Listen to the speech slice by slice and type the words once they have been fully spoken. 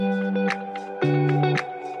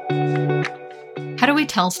How do we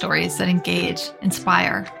tell stories that engage,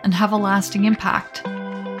 inspire, and have a lasting impact?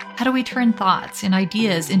 How do we turn thoughts and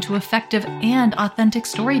ideas into effective and authentic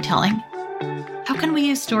storytelling? How can we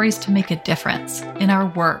use stories to make a difference in our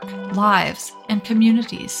work, lives, and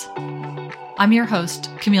communities? I'm your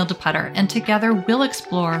host, Camille DePutter, and together we'll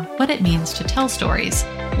explore what it means to tell stories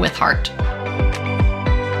with heart.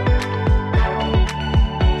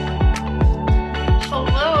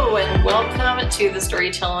 Hello, and welcome to the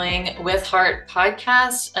Storytelling with Heart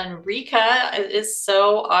podcast. Enrika, it is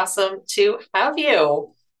so awesome to have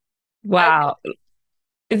you. Wow.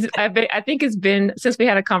 I think it's been since we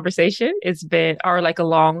had a conversation, or like a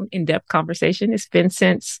long, in-depth conversation. It's been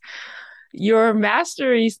since your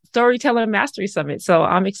storyteller mastery summit. So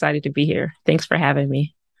I'm excited to be here. Thanks for having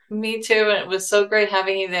me. Me too. And it was so great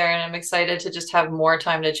having you there. And I'm excited to just have more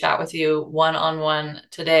time to chat with you one-on-one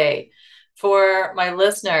today. For my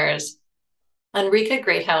listeners, Enrika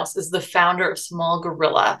Greathouse is the founder of Small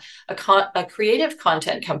Gorilla, a creative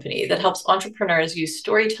content company that helps entrepreneurs use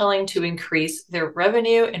storytelling to increase their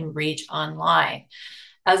revenue and reach online.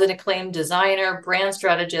 As an acclaimed designer, brand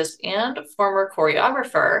strategist, and former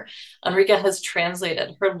choreographer, Enrika has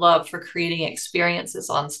translated her love for creating experiences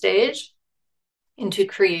on stage into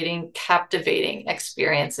creating captivating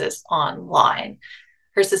experiences online.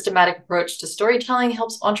 Her systematic approach to storytelling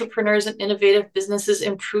helps entrepreneurs and innovative businesses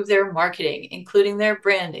improve their marketing, including their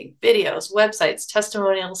branding, videos, websites,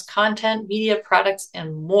 testimonials, content, media products,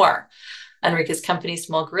 and more. Enrika's company,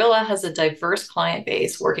 Small Gorilla, has a diverse client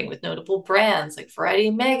base, working with notable brands like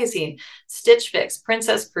Variety Magazine, Stitch Fix,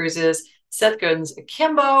 Princess Cruises, Seth Godin's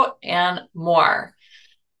Akimbo, and more.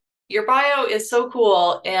 Your bio is so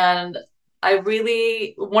cool, and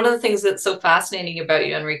one of the things that's so fascinating about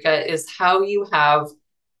you, Enrika, is how you have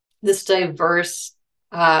this diverse,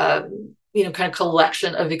 kind of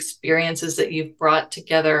collection of experiences that you've brought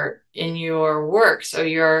together in your work. So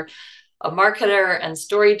you're a marketer and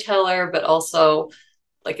storyteller, but also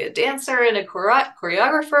like a dancer and a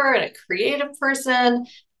choreographer and a creative person.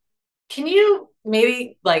 Can you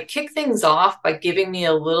maybe kick things off by giving me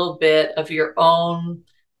a little bit of your own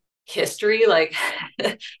history? Like,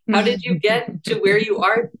 how did you get to where you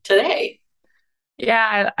are today?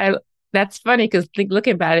 Yeah, I that's funny because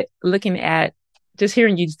looking at just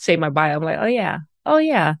hearing you say my bio, I'm like, oh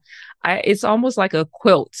yeah. It's almost like a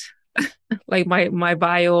quilt. Like my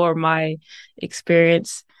bio or my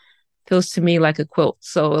experience feels to me like a quilt.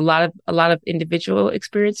 So a lot of individual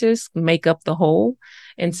experiences make up the whole.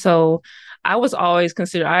 And so I was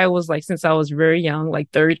like, since I was very young,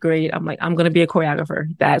 like third grade, I'm like, I'm going to be a choreographer.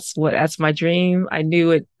 That's my dream. I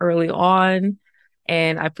knew it early on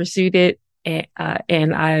and I pursued it,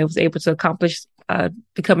 and I was able to accomplish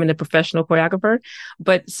becoming a professional choreographer.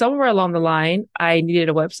 But somewhere along the line, I needed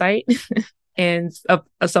a website and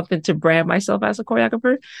something to brand myself as a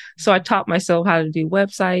choreographer. So I taught myself how to do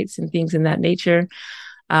websites and things in that nature.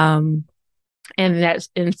 Um,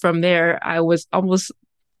 and from there, I was almost,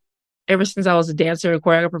 ever since I was a dancer and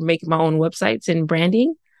choreographer, making my own websites and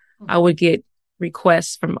branding, I would get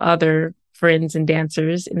requests from other friends and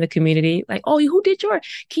dancers in the community, like, "Oh,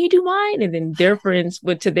 can you do mine?" And then their friends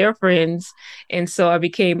went to their friends. And so I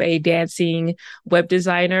became a dancing web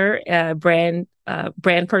designer, brand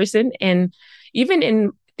person. And even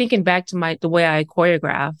in thinking back to the way I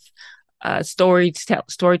choreograph,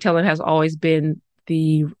 storytelling has always been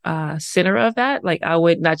the center of that. Like, I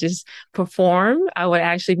would not just perform, I would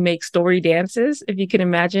actually make story dances, if you can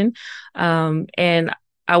imagine. And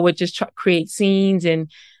I would just create scenes and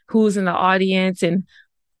who's in the audience and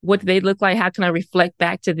what do they look like? How can I reflect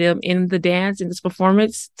back to them in the dance, in this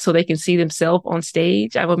performance, so they can see themselves on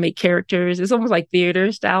stage? I would make characters. It's almost like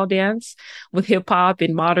theater style dance with hip hop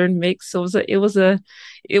and modern mix. So it was a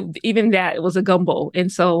gumbo.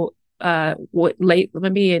 And so,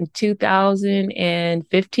 maybe in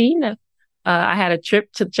 2015, I had a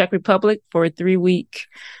trip to the Czech Republic for a 3-week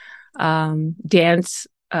dance.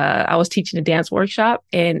 I was teaching a dance workshop,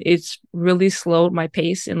 and it's really slowed my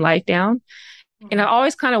pace in life down. And I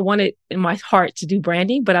always kind of wanted in my heart to do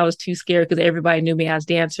branding, but I was too scared because everybody knew me as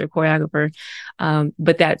dancer, choreographer.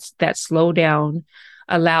 But that slowdown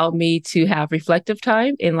allowed me to have reflective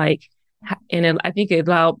time, and I think it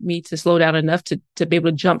allowed me to slow down enough to be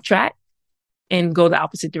able to jump track and go the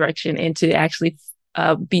opposite direction, and to actually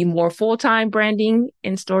be more full-time branding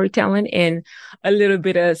and storytelling and a little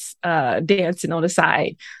bit of dancing on the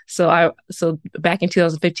side. So back in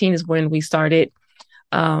 2015 is when we started.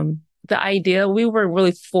 The idea, we were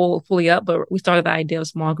really fully up, but we started the idea of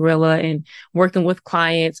Small Gorilla and working with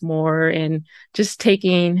clients more, and just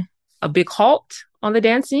taking a big halt on the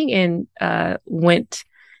dancing, and went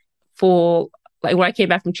full like when I came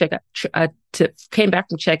back from came back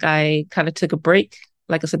from Czech, I kind of took a break,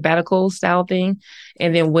 like a sabbatical style thing,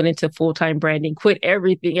 and then went into full time branding. Quit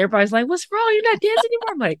everything. Everybody's like, "What's wrong? You're not dancing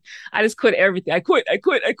anymore." I'm like, I just quit everything. I quit,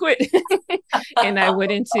 and I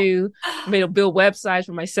went into made a build websites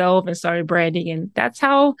for myself and started branding, and that's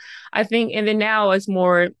how I think. And then now it's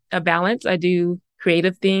more a balance. I do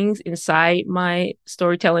creative things inside my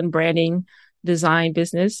storytelling, branding, design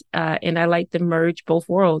business. And I like to merge both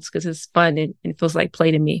worlds because it's fun and it feels like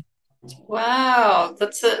play to me. Wow,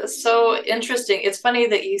 that's so interesting. It's funny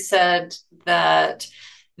that you said that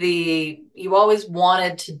you always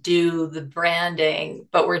wanted to do the branding,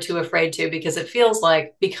 but were too afraid to because it feels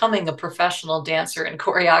like becoming a professional dancer and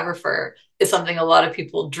choreographer is something a lot of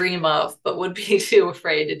people dream of, but would be too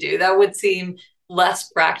afraid to do. That would seem less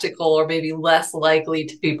practical or maybe less likely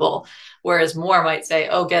to people, whereas more might say,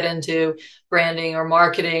 "Oh, get into branding or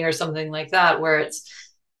marketing or something like that," where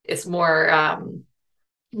it's more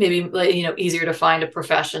maybe easier to find a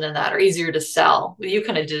profession in that or easier to sell. You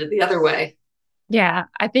kind of did it the other way. Yeah,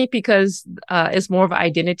 I think because it's more of an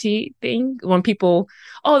identity thing. When people,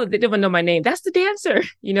 oh, they don't know my name, that's the dancer,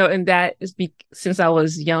 and that is since I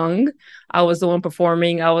was young, I was the one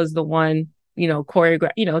performing, I was the one,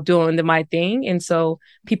 choreograph, doing my thing. And so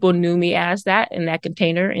people knew me as that in that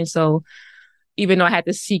container. And so even though I had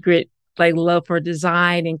this secret like love for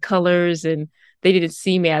design and colors, and they didn't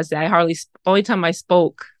see me as that. Only time I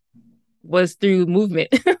spoke was through movement.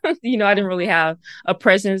 I didn't really have a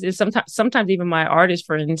presence. And sometimes even my artist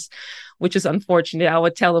friends, which is unfortunate, I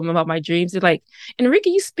would tell them about my dreams. They're like,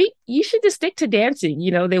 Enrika, you should just stick to dancing.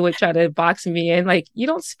 They would try to box me in. Like, you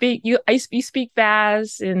don't speak, you speak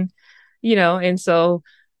fast. And so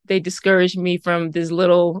they discouraged me from this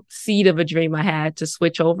little seed of a dream I had to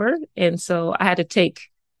switch over. And so I had to take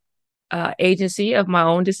agency of my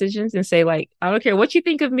own decisions and say, like, I don't care what you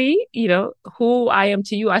think of me, who I am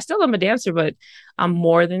to you. I still am a dancer, but I'm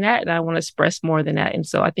more than that. And I want to express more than that. And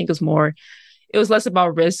so I think it was less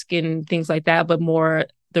about risk and things like that, but more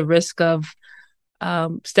the risk of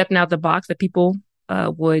stepping out the box that people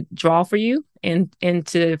would draw for you and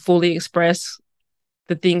to fully express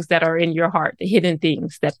the things that are in your heart, the hidden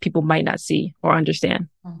things that people might not see or understand.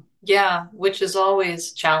 Yeah, which is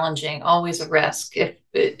always challenging, always a risk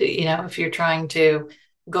if you're trying to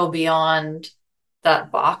go beyond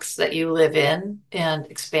that box that you live in and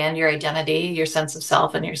expand your identity, your sense of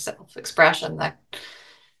self and your self-expression.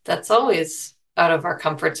 That's always out of our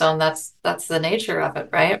comfort zone. That's the nature of it,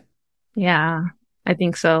 right? Yeah, I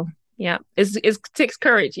think so. Yeah, it takes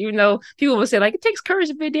courage, even though people will say like it takes courage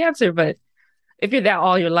to be a dancer, but if you're that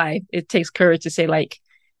all your life, it takes courage to say like,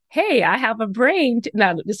 "Hey, I have a brain,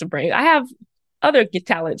 not just a brain. I have other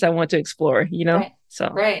talents I want to explore." Right. So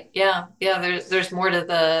Right. Yeah. Yeah. There's more to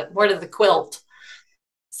the quilt.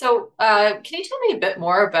 So, can you tell me a bit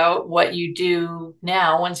more about what you do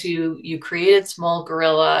now once you created Small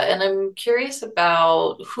Gorilla? And I'm curious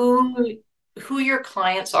about who your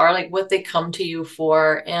clients are, like what they come to you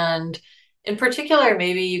for, and in particular,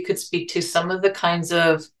 maybe you could speak to some of the kinds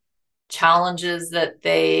of challenges that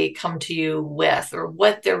they come to you with, or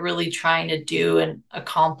what they're really trying to do and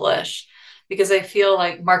accomplish. Because I feel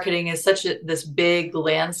like marketing is this big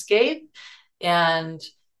landscape, and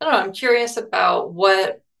I don't know, I'm curious about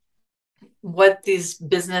what these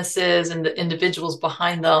businesses and the individuals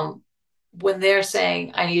behind them, when they're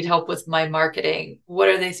saying, I need help with my marketing, what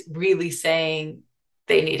are they really saying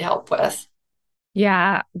they need help with?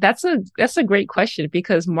 yeah, that's a great question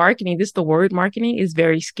because marketing, just the word marketing is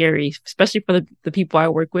very scary, especially for the people I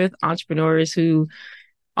work with, entrepreneurs who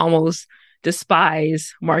almost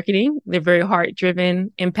despise marketing. They're very heart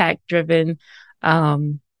driven, impact driven.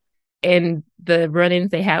 Um, and the run-ins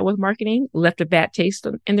they had with marketing left a bad taste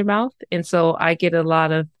in their mouth. And so I get a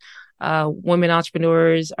lot of women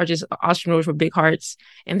entrepreneurs or just entrepreneurs with big hearts,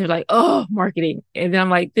 and they're like, "Oh, marketing," and then I'm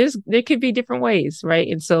like, there could be different ways, right?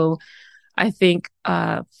 And so I think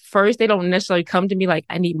first they don't necessarily come to me like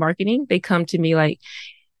I need marketing. They come to me like,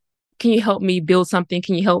 "Can you help me build something?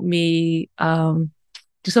 Can you help me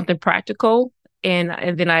do something practical?" And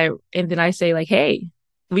then I say like, "Hey,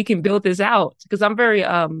 we can build this out," because I'm very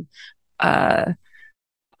uh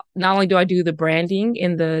not only do I do the branding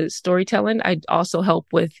and the storytelling, I also help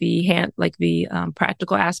with the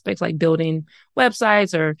practical aspects, like building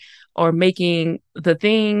websites or making the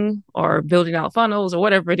thing or building out funnels or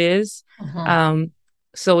whatever it is. Mhm. Um,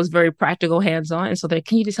 so it's very practical, hands on. And so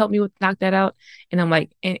can you just help me knock that out? And I'm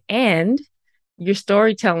like, and your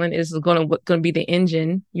storytelling is going to be the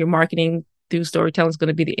engine. Your marketing through storytelling is going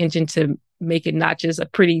to be the engine to make it not just a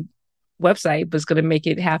pretty website, but it's going to make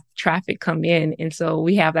it have traffic come in. And so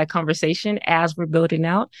we have that conversation as we're building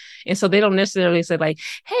out. And so they don't necessarily say like,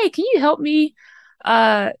 hey, can you help me?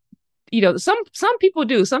 Uh, some people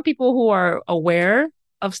do. Some people who are aware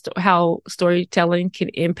of how storytelling can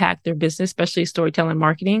impact their business, especially storytelling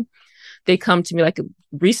marketing, they come to me. Like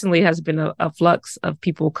recently has been a flux of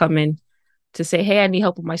people coming to say, hey, I need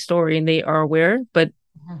help with my story, and they are aware. But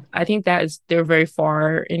Mhm. I think that is they're very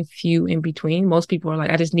far and few in between. Most people are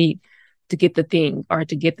like, I just need to get the thing or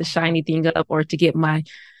to get the shiny thing up or to get my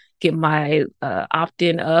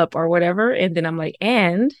opt-in up or whatever. And then I'm like,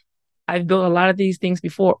 and I've built a lot of these things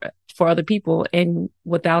before for other people, and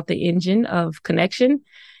without the engine of connection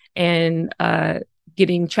and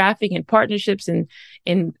getting traffic and partnerships and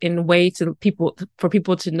in way to people for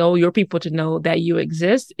people to know your people to know that you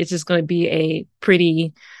exist, it's just going to be a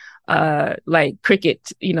pretty like cricket,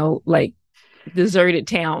 like deserted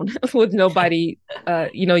town with nobody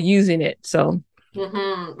using it. So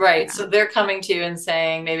Right. yeah, So they're coming to you and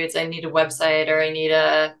saying maybe it's I need a website or I need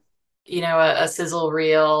a sizzle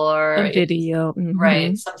reel or a it's video.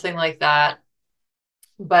 right, something like that.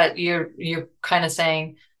 But you're kind of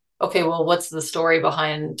saying, okay, well, what's the story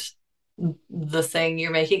behind the thing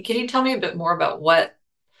you're making? Can you tell me a bit more about what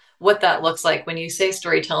that looks like when you say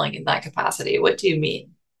storytelling in that capacity? What do you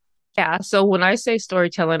mean? Yeah. So when I say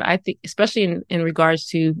storytelling, I think especially in regards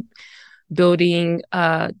to building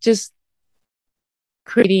just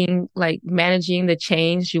creating like managing the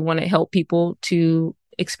change you want to help people to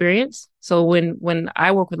experience. So when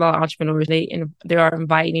I work with a lot of entrepreneurs, they are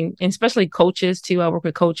inviting, and especially coaches too. I work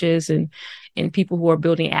with coaches and people who are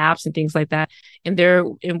building apps and things like that, and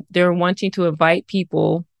they're wanting to invite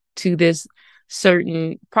people to this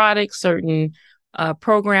certain product, certain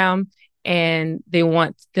program, and they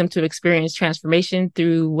want them to experience transformation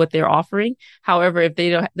through what they're offering. However, if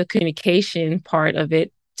they don't, the communication part of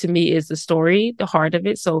it to me is the story, the heart of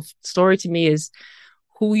it. So story to me is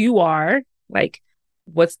who you are, like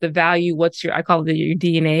what's the value, what's your I call it your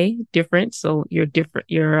DNA difference. So your different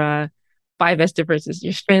your 5S differences,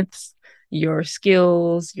 your strengths, your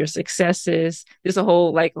skills, your successes. There's a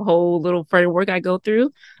whole little framework I go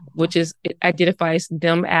through, which is it identifies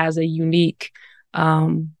them as a unique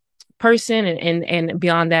um person and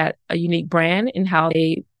beyond that a unique brand and how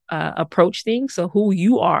they approach things. So who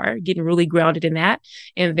you are, getting really grounded in that,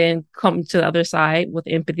 and then come to the other side with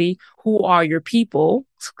empathy. Who are your people?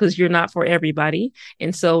 Because you're not for everybody,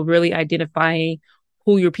 and so really identifying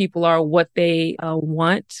who your people are, what they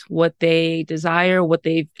want, what they desire, what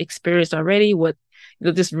they've experienced already, what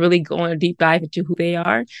just really going a deep dive into who they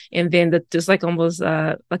are, and then just like almost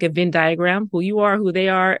like a Venn diagram, who you are, who they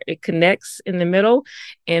are, it connects in the middle,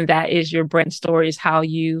 and that is your brand story. Is how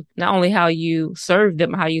you not only how you serve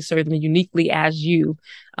them uniquely as you,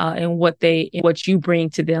 and what you bring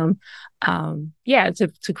to them. Yeah,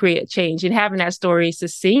 to create a change and having that story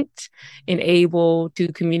succinct and able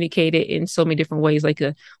to communicate it in so many different ways, like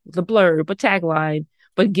the blurb, a tagline,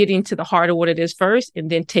 but getting to the heart of what it is first, and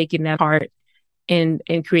then taking that heart and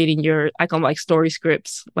creating your I call them like story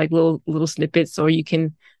scripts, like little snippets, or you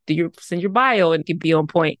can send your bio and it can be on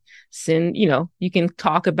point. You can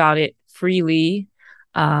talk about it freely,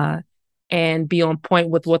 uh, and be on point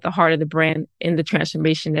with what the heart of the brand and the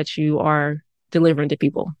transformation that you are delivering to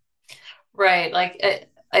people. Right. Like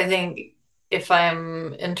I think if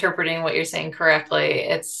I'm interpreting what you're saying correctly,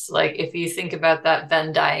 it's like if you think about that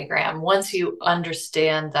Venn diagram, once you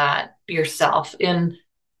understand that yourself in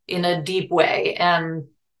a deep way, and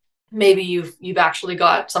maybe you've actually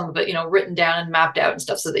got some of it, written down and mapped out and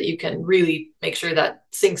stuff so that you can really make sure that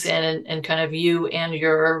sinks in and kind of you and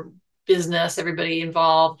your business, everybody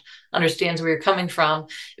involved understands where you're coming from.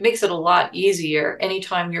 It makes it a lot easier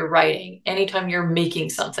anytime you're writing, anytime you're making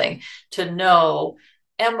something to know,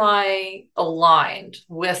 am I aligned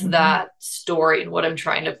with Mm-hmm. that story and what I'm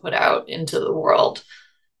trying to put out into the world?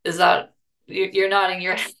 Is that you're nodding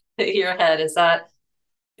your head? Is that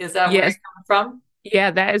where you're Yes, coming from?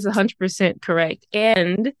 yeah, that is 100% correct.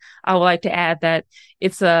 And I would like to add that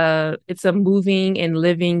it's a moving and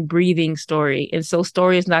living, breathing story. And so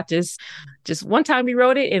story is not just one time we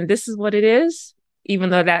wrote it and this is what it is,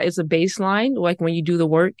 even though that is a baseline. Like when you do the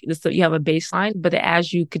work, you have a baseline, but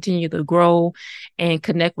as you continue to grow and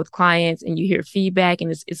connect with clients and you hear feedback,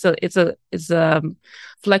 and it's a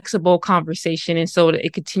flexible conversation. And so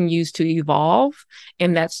it continues to evolve.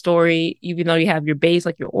 And that story, even though you have your base,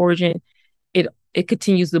 like your origin, it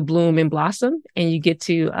continues to bloom and blossom, and you get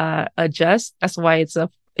to adjust. That's why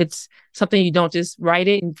it's something you don't just write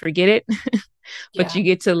it and forget it, but Yeah. you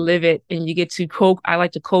get to live it, and you get to I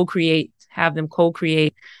like to co-create, have them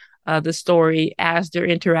co-create the story as they're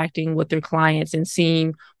interacting with their clients and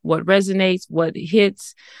seeing what resonates, what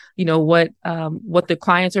hits, what the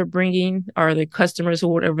clients are bringing or the customers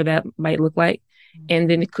or whatever that might look like. And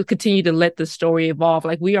then it could continue to let the story evolve.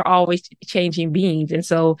 Like we are always changing beings. And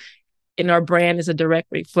so and our brand is a direct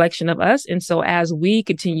reflection of us. And so as we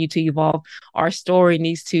continue to evolve, our story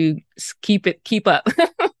needs to keep up,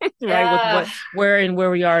 right? With Yeah. where and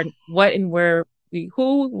where we are, what and where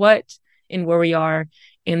who, what and where we are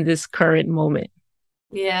in this current moment.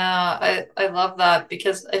 Yeah, I love that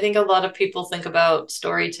because I think a lot of people think about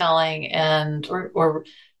storytelling and or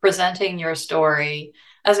presenting your story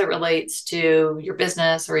as it relates to your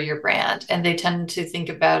business or your brand, and they tend to think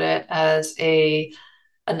about it as a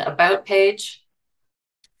an about page,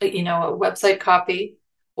 a website copy,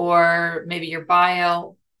 or maybe your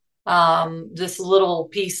bio, this little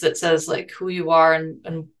piece that says like who you are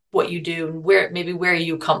and what you do and where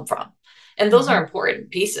you come from. And those are Mhm.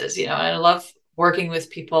 important pieces, and I love working with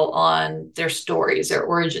people on their stories, their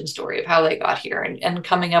origin story of how they got here and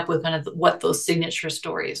coming up with kind of what those signature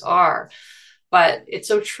stories are. But it's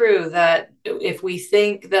so true that if we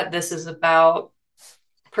think that this is about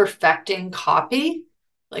perfecting copy,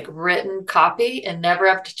 like written copy, and never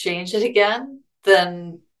have to change it again,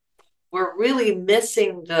 then we're really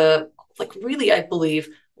missing like, really, I believe,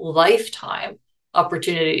 lifetime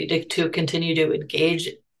opportunity to continue to engage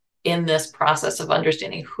in this process of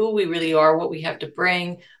understanding who we really are, what we have to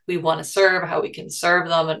bring, we want to serve, how we can serve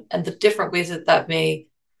them, and the different ways that that may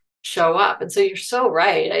show up. And so you're so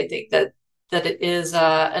right. I think that it is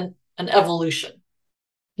an evolution.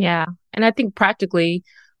 Yeah. And I think practically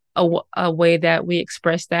a way that we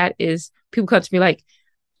express that is people come to me like,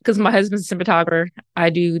 because my husband's a cinematographer, I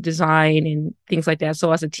do design and things like that.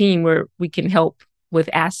 So as a team, where we can help with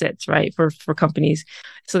assets, right, for companies.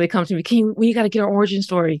 So they come to me, we got to get our origin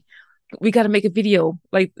story. We got to make a video.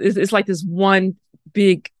 Like it's like this one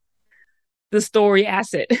big the story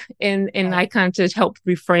asset, and I Right. kind of just help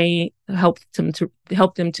them to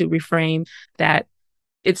reframe that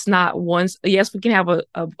it's not one. Yes, we can have a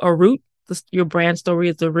root. Your brand story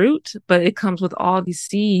is the root, but it comes with all these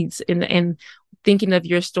seeds and thinking of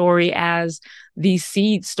your story as these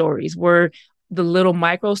seed stories where the little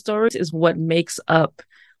micro stories is what makes up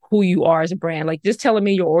who you are as a brand. Like just telling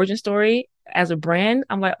me your origin story as a brand,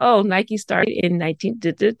 I'm like, oh, Nike started in 19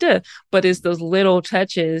 duh, duh, duh. But it's those little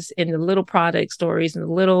touches and the little product stories and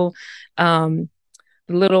um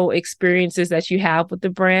the little experiences that you have with the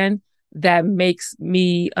brand that makes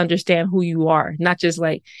me understand who you are, not just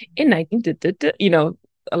like in 19,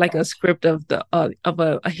 like a Right. script of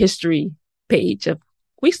a history page of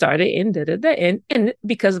we started in and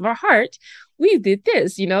because of our heart, we did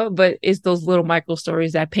this, but it's those little micro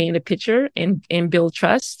stories that paint a picture and build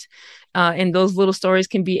trust. And those little stories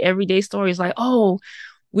can be everyday stories like, oh,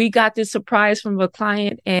 we got this surprise from a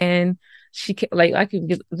client and like I can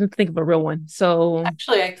think of a real one. So,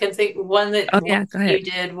 Actually, I can think oh one yeah, go that you ahead.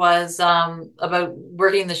 did was about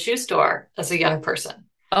working in the shoe store as a young person.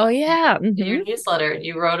 Oh yeah, In your newsletter,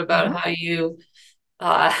 you wrote about yeah, how you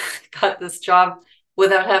uh, got this job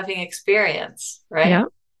without having experience, yeah, right?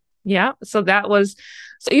 yeah. So that was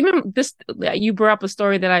so even this you brought up a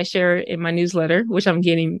story that I share in my newsletter, which I'm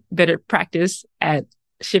getting better practice at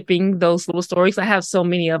shipping those little stories. I have so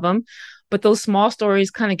many of them, but those small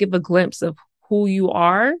stories kind of give a glimpse of who you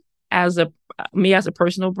are as a me as a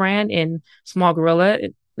personal brand and Small Gorilla.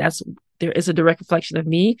 That's there is a direct reflection of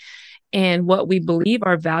me and what we believe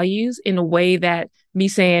our values in a way that me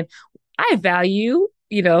saying, I value,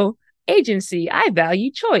 agency, I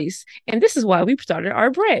value choice. And this is why we started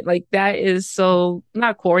our brand. Like that is so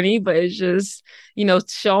not corny, but it's just,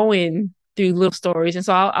 showing through little stories. And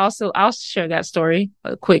so I'll share that story,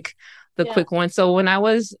 the Yeah. quick one. So when I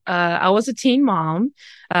was a teen mom.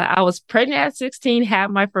 I was pregnant at 16, had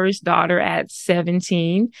my first daughter at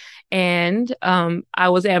 17, and I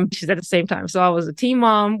was ambitious at the same time. So I was a teen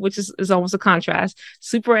mom, which is almost a contrast,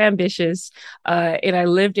 super ambitious. And I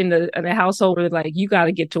lived in a household where like you got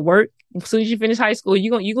to get to work. As soon as you finish high school,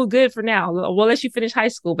 you go good for now. We'll let you finish high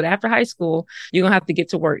school, but after high school, you're gonna have to get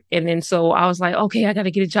to work. And then so I was like, okay, I got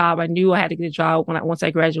to get a job. I knew I had to get a job once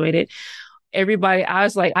I graduated. Everybody, I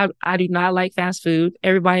was like, I do not like fast food.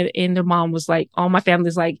 Everybody and their mom was like, all my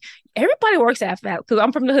family's like, everybody works at fast because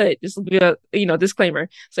I'm from the hood. This will be a disclaimer.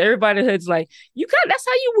 So everybody in the hood's like, that's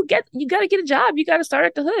how you got to get a job. You got to start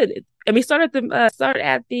at the hood. I mean, start at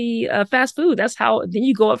the fast food. That's how then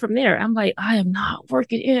you go up from there. I'm like, I am not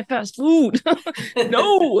working in fast food.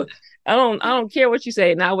 No, I don't care what you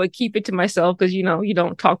say. And I would keep it to myself because you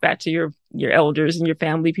don't talk back to your elders and your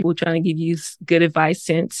family, people trying to give you good advice,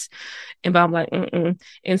 sense. And but I'm like, mm-mm.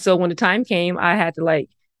 And so when the time came, I had to like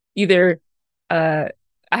either uh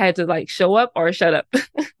I had to like show up or shut up,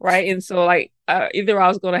 right? And so like either I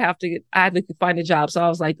had to find a job. So I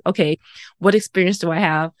was like, okay, what experience do I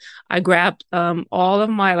have? I grabbed all of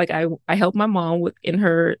my like I helped my mom with in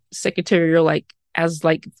her secretarial like as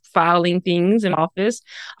like filing things in office.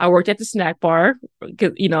 I worked at the snack bar,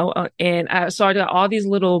 and I started all these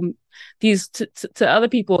little these to other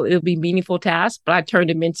people it would be meaningful tasks, but I turned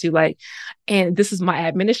them into like, and this is my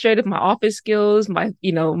administrative, my office skills, my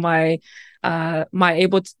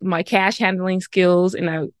my cash handling skills, and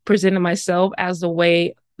I presented myself as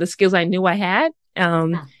the skills I knew I had.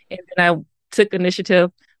 And then I took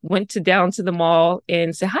initiative, went to down to the mall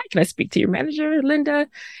and said, "Hi, can I speak to your manager, Linda?"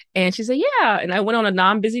 And she said, "Yeah." And I went on a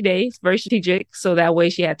non-busy day. It's very strategic, so that way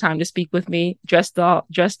she had time to speak with me, dressed up,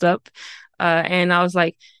 and I was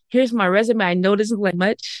like, "Here's my resume. I know it doesn't look like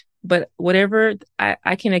much." But whatever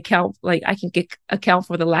I can account, like I can account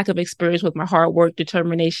for the lack of experience with my hard work,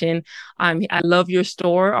 determination. I love your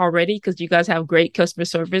store already because you guys have great customer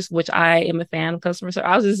service, which I am a fan of customer service.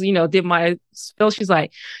 I was just, did my spill. She's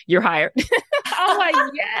like, "You're hired." I'm like,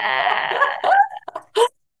 yeah.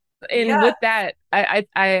 And Yeah. with that, I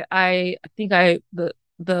think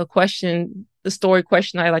the question, the story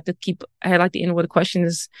question I like to end with a question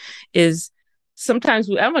is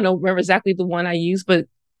sometimes I don't know, remember exactly the one I used, but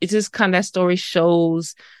it's just kind of that story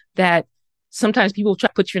shows that sometimes people try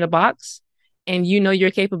to put you in a box and you know your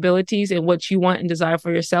capabilities and what you want and desire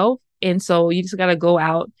for yourself. And so you just got to go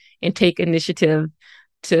out and take initiative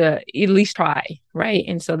to at least try, right?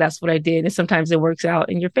 And so that's what I did. And sometimes it works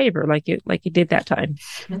out in your favor, like it did that time.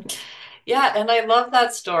 Yeah, and I love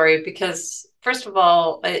that story because first of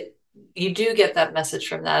all, you do get that message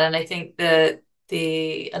from that, and I think that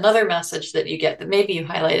the another message that you get that maybe you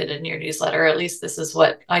highlighted in your newsletter, or at least this is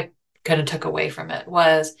what I kind of took away from it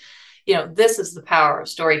was, this is the power of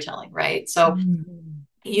storytelling, right? So Mhm.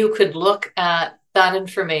 you could look at that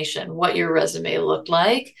information, what your resume looked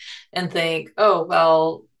like, and think, oh,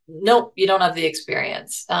 well, nope, you don't have the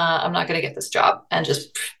experience. I'm not going to get this job, and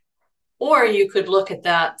just or you could look at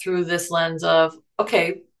that through this lens of,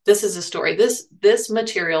 okay, this is a story. This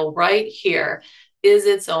material right here is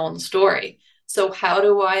its own story. So how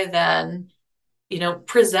do I then,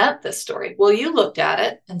 present this story? Well, you looked at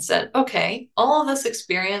it and said, okay, all of this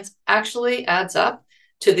experience actually adds up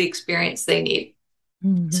to the experience they need.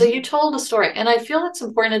 So Mhm. you told a story. And I feel it's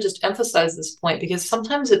important to just emphasize this point because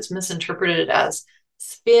sometimes it's misinterpreted as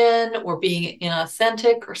spin or being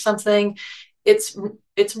inauthentic or something. It's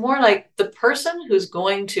it's more like the person who's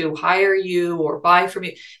going to hire you or buy from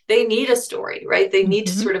you, they need a story, right? They need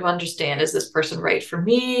to Mhm. sort of understand, is this person right for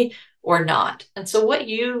me or not? And so what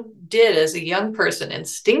you did as a young person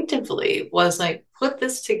instinctively was like put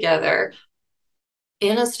this together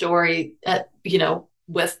in a story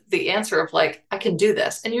with the answer of like, I can do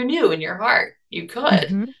this. And you knew in your heart you could.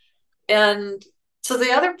 Mhm. And so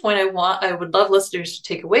the other point I would love listeners to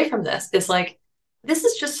take away from this is like, this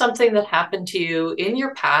is just something that happened to you in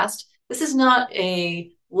your past. This is not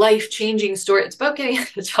a life-changing story. It's about getting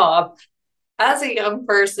a job as a young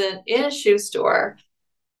person in a shoe store.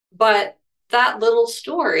 But that little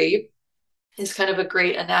story is kind of a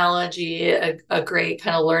great analogy, a great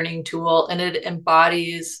kind of learning tool, and it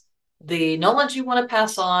embodies the knowledge you want to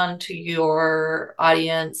pass on to your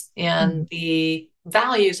audience Mhm. and the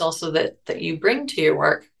values also that you bring to your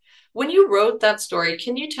work. When you wrote that story,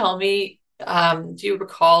 can you tell me, do you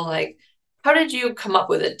recall like how did you come up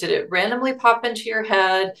with it? Did it randomly pop into your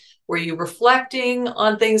head? Were you reflecting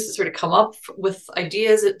on things to sort of come up with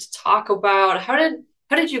ideas to talk about? How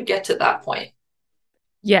did you get to that point?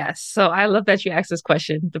 Yes. So I love that you asked this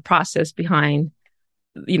question, the process behind,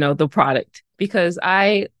 the product, because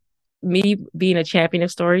me being a champion of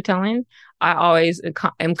storytelling, I always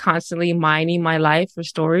am constantly mining my life for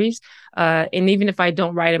stories. And even if I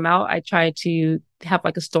don't write them out, I try to have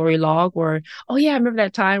like a story log or, oh yeah, I remember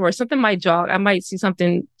that time, or something might jog. I might see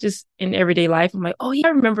something just in everyday life. I'm like, oh yeah,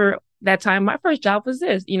 I remember that time. My first job was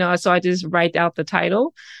this, so I just write out the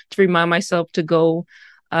title to remind myself to go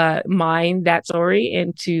mine that story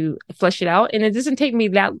and to flesh it out. And it doesn't take me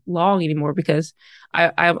that long anymore because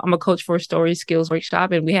I'm a coach for a story skills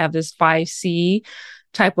workshop, and we have this 5C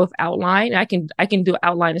type of outline. I can do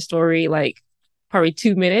outline a story like probably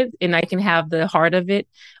 2 minutes, and I can have the heart of it,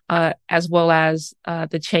 as well as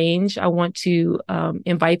the change I want to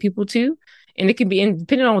invite people to. And it can be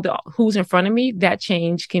depending on who's in front of me. That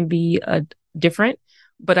change can be different,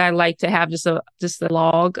 but I like to have just a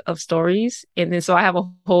log of stories, and then so I have a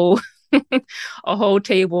whole a whole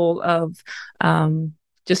table of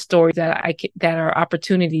just stories that are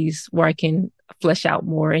opportunities where I can flesh out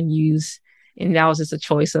more and use. And now it's just a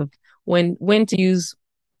choice of when to use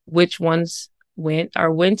which ones went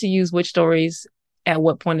or when to use which stories at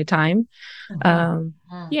what point in time. Mhm. Um,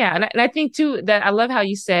 Mhm. yeah, and I think too that I love how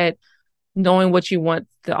you said knowing what you want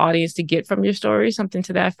the audience to get from your story, something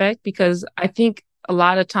to that effect, because I think a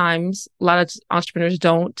lot of times, a lot of entrepreneurs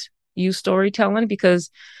don't use storytelling because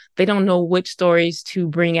they don't know which stories to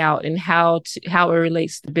bring out and how it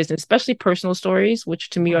relates to business, especially personal stories, which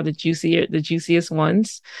to me are the juiciest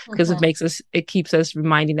ones because Mhm. it keeps us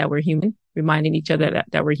reminding that we're human, reminding each other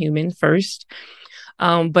that we're human first.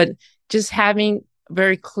 But just having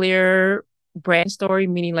very clear brand story,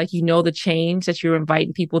 meaning like the change that you're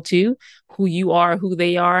inviting people to, who you are, who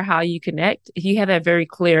they are, how you connect. If you have that very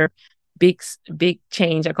clear, big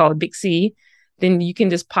change, I call it big C, then you can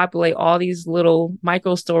just populate all these little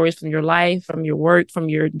micro stories from your life, from your work, from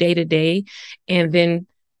your day to day, and then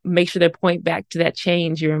make sure they point back to that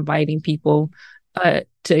change you're inviting people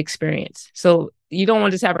to experience. So you don't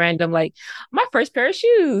want to just have random like my first pair of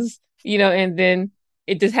shoes, and then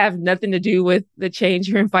it just have nothing to do with the change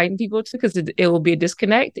you're inviting people to because it will be a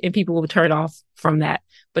disconnect and people will turn off from that.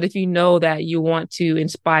 But if you know that you want to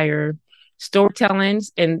inspire storytelling,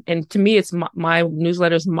 and to me, it's my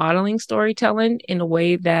newsletters modeling storytelling in a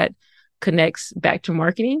way that connects back to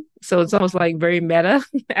marketing. So it's almost like very meta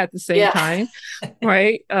at the same Yeah. time,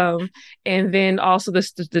 right? And then also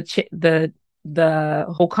the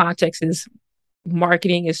whole context is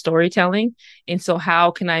marketing is storytelling. And so how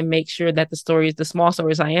can I make sure that the small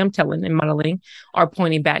stories I am telling and modeling are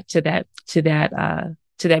pointing back to that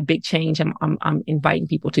big change I'm inviting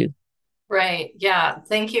people to. Right. Yeah.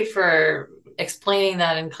 Thank you for explaining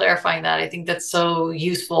that and clarifying that. I think that's so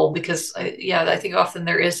useful because, yeah, I think often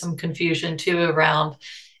there is some confusion too around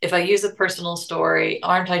if I use a personal story,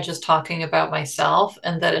 aren't I just talking about myself?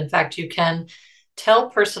 And that in fact, you can tell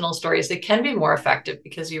personal stories. They can be more effective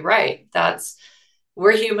because you're right.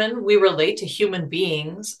 We're human. We relate to human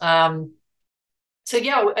beings. So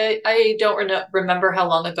yeah, I don't remember how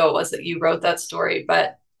long ago it was that you wrote that story,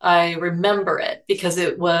 but I remember it because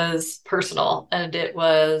it was personal and it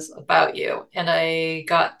was about you, and I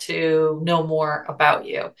got to know more about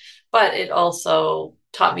you. But it also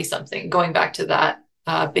taught me something. Going back to that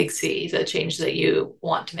big C, the change that you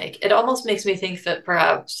want to make, it almost makes me think that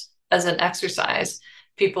perhaps as an exercise,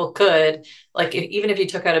 people could like even if you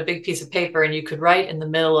took out a big piece of paper and you could write in the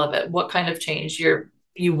middle of it what kind of change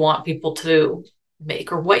you want people to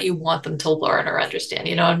make or what you want them to learn or understand.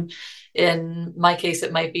 And in my case,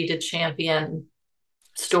 it might be to champion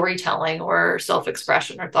storytelling or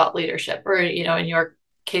self-expression or thought leadership, or, in your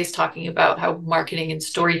case, talking about how marketing and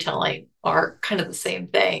storytelling are kind of the same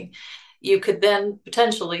thing. You could then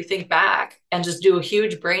potentially think back and just do a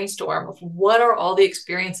huge brainstorm of what are all the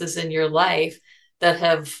experiences in your life that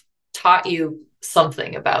have taught you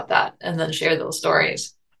something about that, and then share those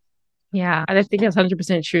stories. Yeah, I think that's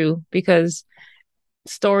 100% true because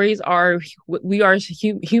stories are we are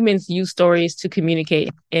humans use stories to communicate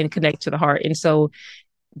and connect to the heart. And so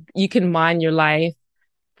you can mine your life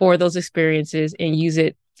for those experiences and use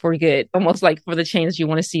it for good, almost like for the change you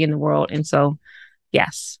want to see in the world. And so,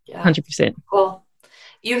 yes, Yeah. 100%. Cool.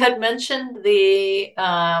 You had mentioned the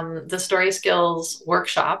story skills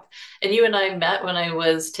workshop, and you and I met when I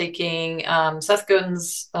was taking Seth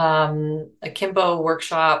Godin's Akimbo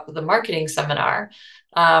workshop, the marketing seminar.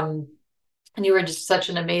 Um, and you were just such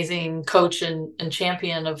an amazing coach and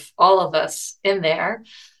champion of all of us in there.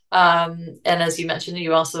 And as you mentioned,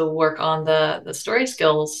 you also work on the story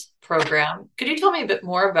skills program. Could you tell me a bit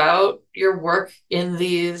more about your work in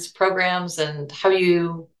these programs and how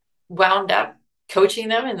you wound up coaching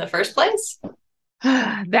them in the first place?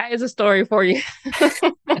 That is a story for you.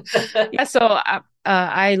 Yeah, so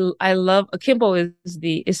I love Akimbo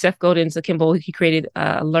is Seth Godin's Akimbo. He created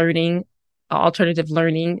a learning alternative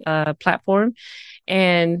learning platform,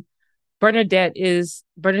 and Bernadette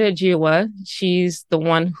Jiwa. She's the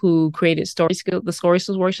one who created the Story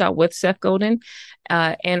Skills Workshop with Seth Godin.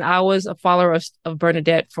 And I was a follower of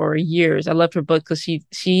Bernadette for years. I loved her book because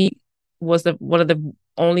she was one of the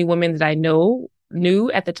only women that I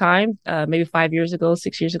knew at the time, maybe 5 years ago,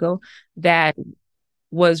 6 years ago, that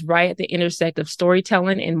was right at the intersect of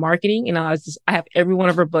storytelling and marketing. And I have every one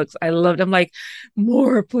of her books. I loved them like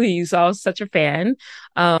more, please. So I was such a fan.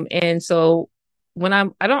 And so when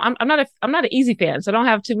I'm not an easy fan. So I don't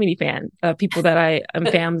have too many people that I am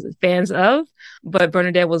fans of, but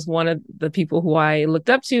Bernadette was one of the people who I looked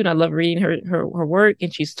up to and I love reading her work,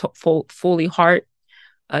 and she's fully heart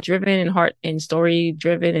driven and heart and story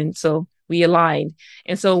driven. And so we aligned.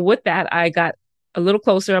 And so with that, I got a little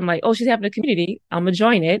closer. I'm like, oh, she's having a community. I'm gonna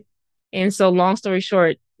join it. And so long story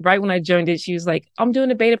short, right when I joined it, she was like, I'm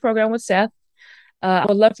doing a beta program with Seth. I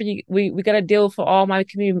would love for you. We got a deal for all my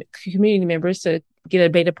community members to get a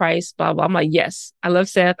beta price, blah, blah. I'm like, yes, I love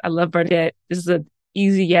Seth. I love Bernadette. This is a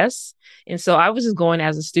easy yes. And so I was just going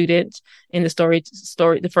as a student in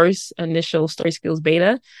the the first initial story skills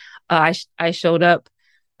beta. I showed up,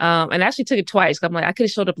 and I actually took it twice. I'm like, I could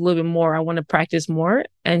have showed up a little bit more. I want to practice more.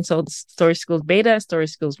 And so story skills beta, story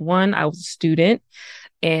skills one, I was a student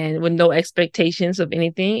and with no expectations of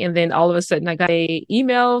anything. And then all of a sudden I got a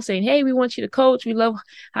email saying, hey, we want you to coach. We love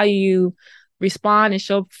how you respond and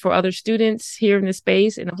show up for other students here in the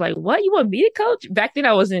space. And I was like, what? You want me to coach? Back then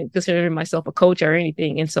I wasn't considering myself a coach or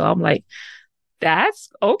anything. And so I'm like, that's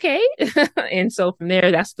okay. And so from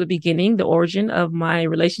there, that's the beginning, the origin of my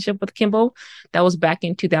relationship with Kimball. That was back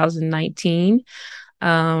in 2019,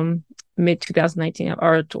 mid 2019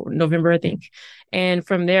 or November, I think. And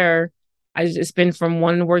from there, it's been from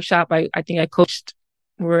one workshop. I think I coached,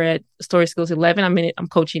 we're at Story Skills 11. I'm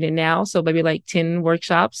coaching it now. So maybe like 10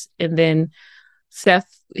 workshops. And then Seth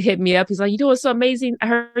hit me up. He's like, you're doing so amazing. I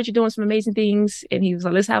heard you're doing some amazing things. And he was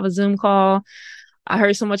like, let's have a Zoom call. I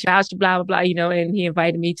heard so much about you, blah, blah, blah, and he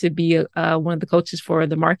invited me to be one of the coaches for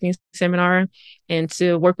the marketing seminar. And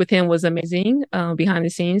to work with him was amazing behind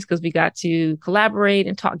the scenes because we got to collaborate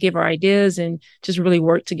and talk, give our ideas and just really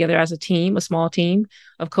work together as a team, a small team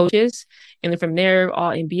of coaches. And then from there,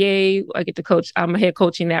 all MBA, I get to coach. I'm head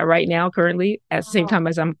coaching that right now, currently, at the same Oh, time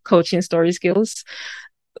as I'm coaching story skills.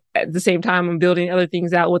 At the same time, I'm building other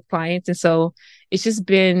things out with clients. And so it's just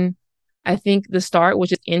been, I think the start was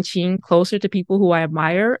just inching closer to people who I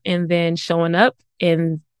admire and then showing up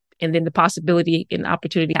and then the possibility and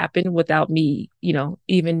opportunity happened without me,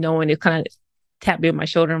 even knowing. It kind of tapped me on my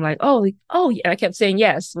shoulder. I'm like, oh yeah. I kept saying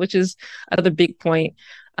yes, which is another big point.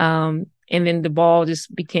 And then the ball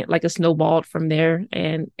just became like a snowball from there.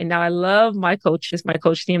 And now I love my coaches, my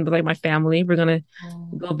coach team, but like my family. We're gonna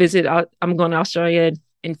mm. go visit. I'm going to Australia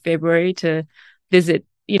in February to visit.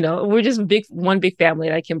 We're just one big family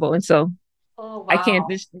at Kimball. And so Oh, I can't,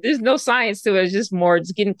 wow. there's no science to it. It's just more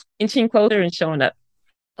just getting inching closer and showing up.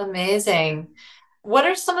 Amazing. What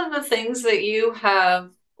are some of the things that you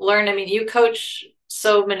have learned? I mean, you coach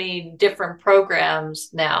so many different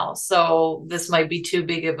programs now, so this might be too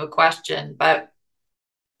big of a question, but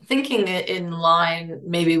thinking in line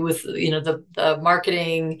maybe with, the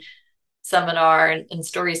marketing seminar and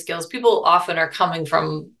story skills, people often are coming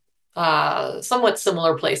from somewhat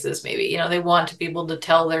similar places, maybe. They want to be able to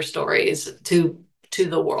tell their stories to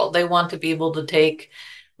the world. They want to be able to take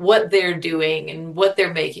what they're doing and what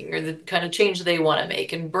they're making or the kind of change they want to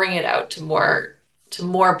make and bring it out to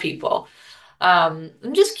more people. I'm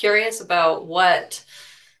just curious about what,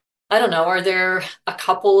 I don't know, are there a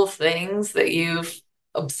couple of things that you've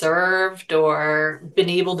observed or been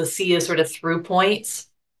able to see as sort of through points?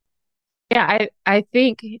 Yeah, I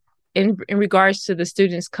think in regards to the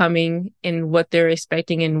students coming and what they're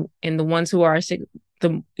expecting and the ones who are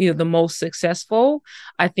the most successful,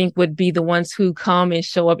 I think would be the ones who come and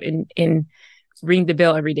show up and ring the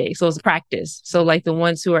bell every day. So it's practice. So like the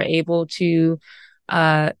ones who are able to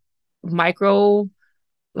uh micro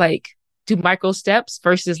like do micro steps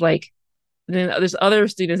versus like then there's other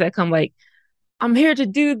students that come like I'm here to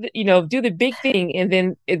do the big thing, and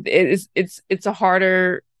then it's a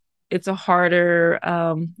harder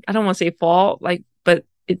I don't want to say fault like, but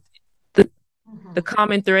the the Mhm.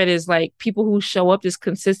 common thread is like people who show up just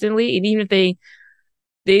consistently, and even if they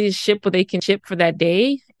just ship what they can ship for that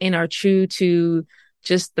day and are true to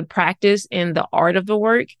just the practice and the art of the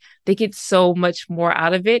work, they get so much more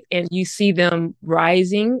out of it, and you see them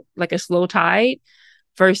rising like a slow tide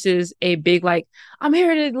versus a big like I'm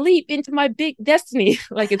here to leap into my big destiny.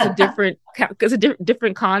 Like it's a different because a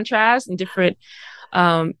different contrast and different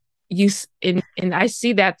um use and I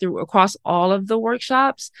see that through across all of the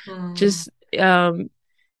workshops. Hmm. Just um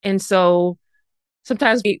and so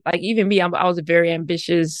sometimes like even me, I was a very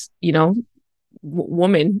ambitious,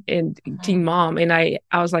 woman and teen Mhm. mom, and I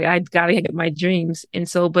was like I gotta get my dreams. And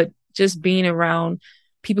so but just being around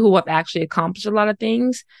people who have actually accomplished a lot of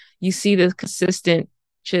things, you see the consistent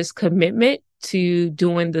just commitment to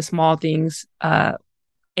doing the small things,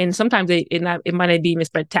 and sometimes it might not be even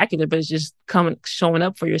spectacular, but it's just coming showing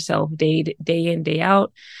up for yourself day in day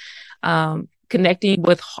out. Connecting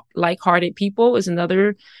with like-hearted people is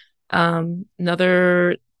another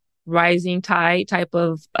rising tide type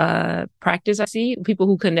of practice. I see people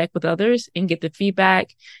who connect with others and get the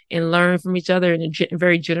feedback and learn from each other and are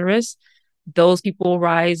very generous. Those people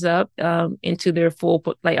rise up into their full,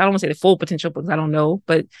 like I don't want to say the full potential because I don't know,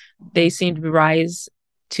 but they Mhm. seem to rise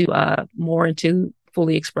to more into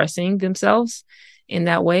fully expressing themselves in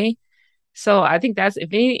that way. So I think that's if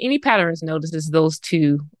any patterns notices those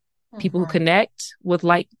two. people who Mhm. connect with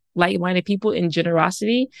like-minded people in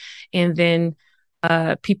generosity, and then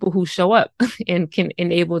people who show up and can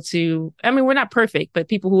and able to. I mean, we're not perfect, but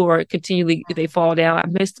people who are continually, if they fall down, I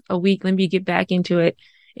missed a week, let me get back into it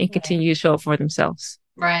and Right. continue to show up for themselves.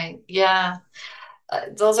 Right. Yeah.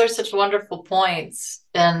 Those are such wonderful points.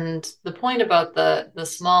 And the point about the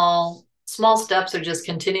small steps are just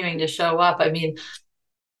continuing to show up. I mean,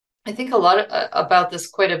 I think a lot about this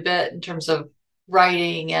quite a bit in terms of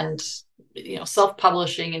writing and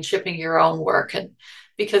self-publishing and shipping your own work, and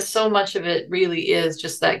because so much of it really is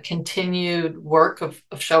just that continued work of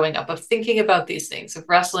showing up, of thinking about these things, of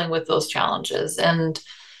wrestling with those challenges. And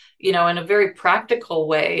in a very practical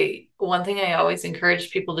way, one thing I always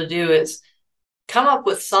encourage people to do is come up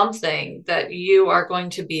with something that you are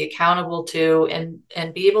going to be accountable to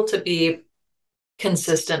and be able to be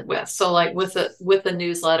consistent with. So like with a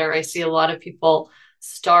newsletter, I see a lot of people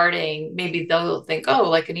starting, maybe they'll think, oh,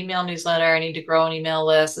 like an email newsletter, I need to grow an email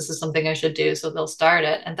list. This is something I should do. So they'll start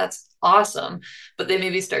it. And that's awesome. But they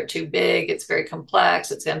maybe start too big. It's very complex.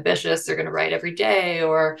 It's ambitious. They're going to write every day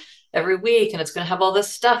or every week, and it's going to have all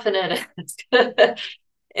this stuff in it.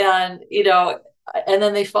 And, and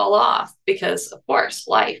then they fall off because, of course,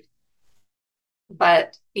 life.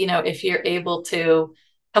 But, if you're able to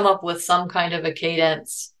come up with some kind of a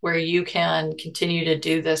cadence where you can continue to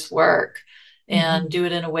do this work and Mm-hmm. do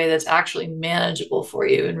it in a way that's actually manageable for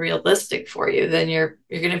you and realistic for you, then you're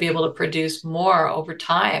going to be able to produce more over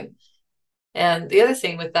time. And the other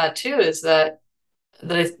thing with that too is that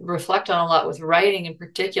I reflect on a lot with writing in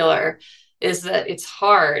particular is that it's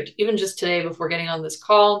hard. Even just today before getting on this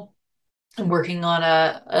call, I'm working on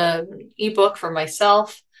a ebook for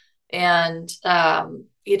myself, and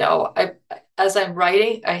I as I'm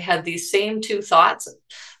writing, I had these same two thoughts.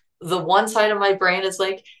 The one side of my brain is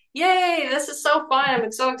like, "Yay, this is so fun!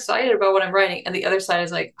 I'm so excited about what I'm writing," and the other side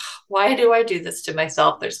is like, "Why do I do this to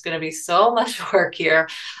myself? There's going to be so much work here."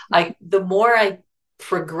 The more I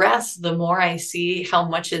progress, the more I see how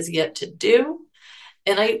much is yet to do,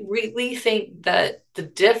 and I really think that the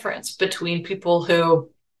difference between people who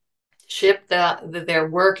ship their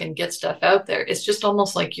work and get stuff out there, it's just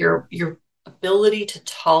almost like your ability to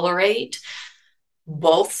tolerate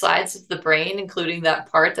both sides of the brain, including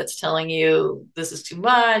that part that's telling you this is too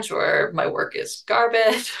much or my work is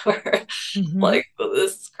garbage or Mm-hmm. like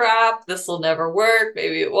this is crap, this will never work,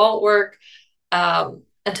 maybe it won't work. And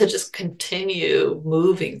to just continue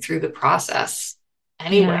moving through the process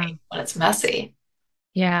anyway Yeah. when it's messy.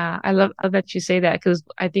 Yeah, I love that you say that because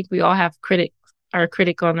I think we all have our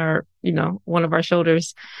critic on our, one of our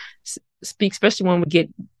shoulders speak, especially when we get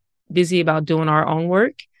busy about doing our own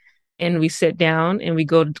work and we sit down and we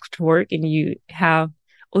go to work and you have,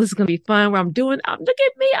 oh, this is gonna be fun where look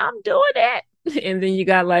at me, I'm doing it. And then you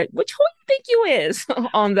got like, which who you think you is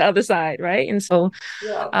on the other side, right? And so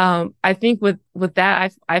Yeah. I think with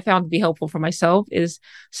that, I found to be helpful for myself is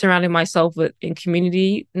surrounding myself with in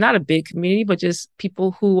community, not a big community, but just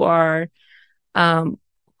people um,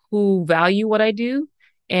 who value what I do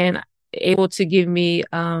and able to give me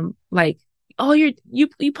like, oh, you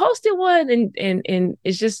posted one, and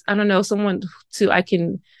it's just I don't know someone to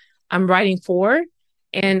I'm writing for,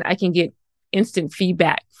 and I can get instant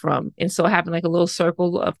feedback from, and so having like a little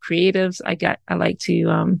circle of creatives, I like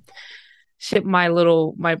to ship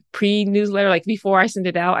my pre-newsletter. Like before I send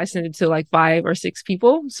it out, I send it to like 5 or 6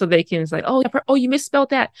 people so they can, it's like, oh, you misspelled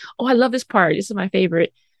that. Oh, I love this part. This is my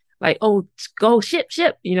favorite. Like, oh, go ship,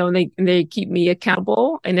 and they keep me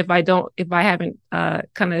accountable. And if I haven't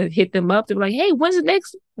kind of hit them up, they're like, hey, when's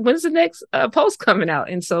the next post coming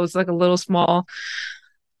out? And so it's like a little small,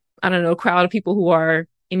 I don't know, crowd of people who are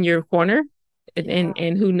in your corner, Yeah.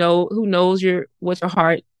 and who knows what your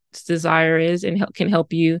heart's desire is, and can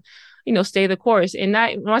help you, stay the course. And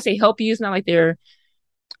not when I say help you, it's not like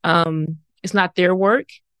it's not their work,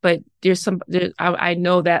 but I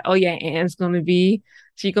know that, oh yeah, Anne's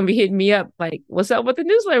she's gonna be hitting me up like, what's up with the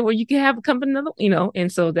newsletter where you can have a company,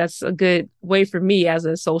 and so that's a good way for me as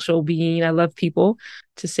a social being. I love people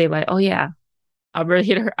to say like, oh yeah, I better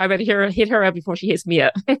hit her up before she hits me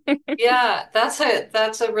up. Yeah, that's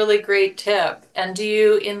a really great tip. And do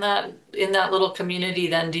you in that little community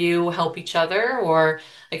then do you help each other, or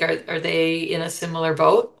like are they in a similar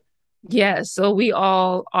boat? Yeah, so we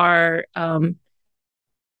all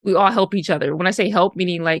help each other. When I say help,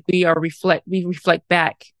 meaning like we reflect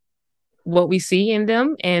back what we see in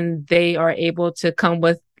them, and they are able to come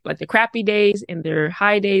with like the crappy days and their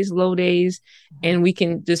high days, low days, Mhm. and we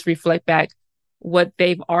can just reflect back what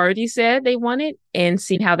they've already said they wanted and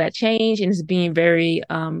seeing how that changed, and it's being very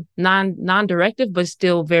non-directive but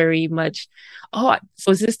still very much, oh, so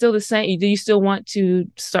is this still the same? Do you still want to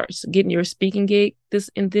start getting your speaking gig this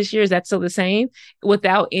year? Is that still the same?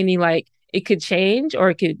 Without any like, it could change or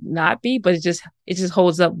it could not be, but it just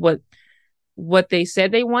holds up what they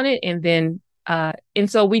said they wanted. And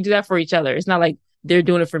so we do that for each other. It's not like they're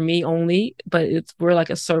doing it for me only, but we're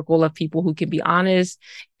like a circle of people who can be honest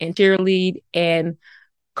and cheerlead and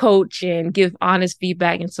coach and give honest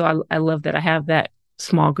feedback. And so I love that I have that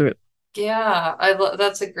small group. Yeah,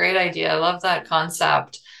 that's a great idea. I love that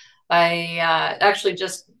concept. I actually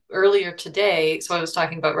just earlier today, so I was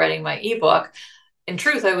talking about writing my ebook. In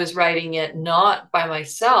truth, I was writing it not by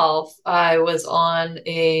myself. I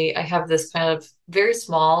have this kind of very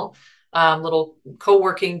small little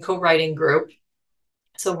co-working, co-writing group.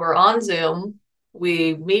 So we're on Zoom.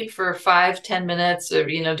 We meet for 5, 10 minutes, or,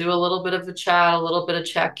 do a little bit of a chat, a little bit of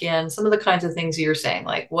check-in, some of the kinds of things you're saying,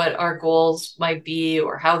 like what our goals might be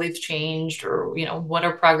or how they've changed, or, what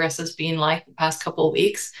our progress has been like the past couple of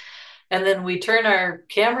weeks. And then we turn our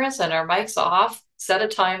cameras and our mics off, set a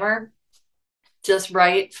timer, just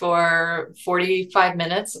write for 45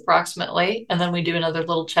 minutes approximately, and then we do another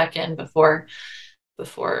little check-in before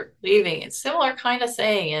leaving. It's similar kind of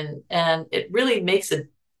saying, and it really makes a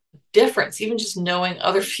difference, even just knowing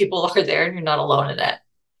other people are there and you're not alone in it.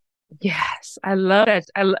 Yes, I love that.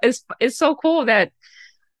 It's so cool that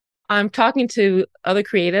I'm talking to other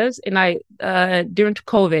creatives, and I during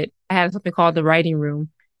COVID I had something called the writing room,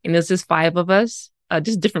 and it was just five of us,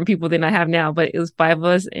 just different people than I have now, but it was five of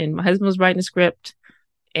us, and my husband was writing a script,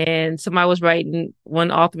 and somebody was writing,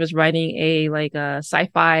 one author was writing a like a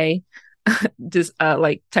sci-fi, just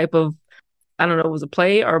like type of, I don't know, it was a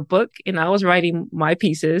play or a book, and I was writing my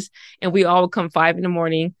pieces, and we all would come 5 in the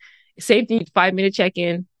morning, same thing, 5 minute check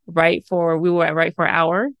in, we would write for an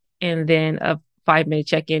hour, and then a 5 minute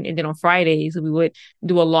check in, and then on Fridays we would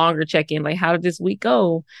do a longer check in, like how did this week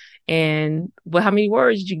go, and well, how many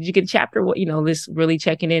words did you get a chapter? What this really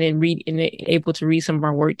checking in and read and able to read some of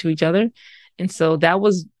our work to each other, and so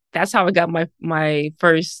that's how I got my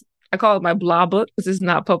first. I call it my blah book because it's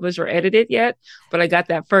not published or edited yet, but I got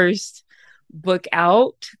that first book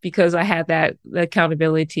out because I had the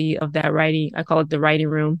accountability of that writing. I call it the writing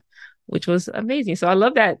room, which was amazing. So I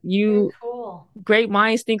love that Very you cool. great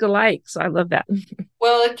minds think alike. So I love that.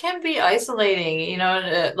 Well, it can be isolating,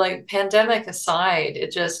 like pandemic aside,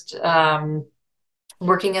 it just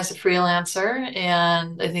working as a freelancer.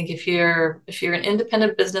 And I think if you're an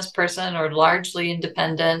independent business person or largely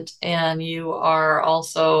independent, and you are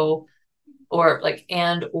also or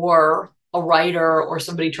a writer or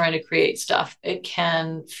somebody trying to create stuff, it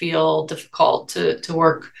can feel difficult to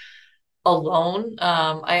work alone.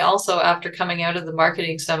 I also, after coming out of the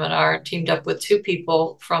marketing seminar, teamed up with two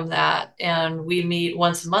people from that, and we meet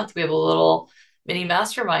once a month. We have a little mini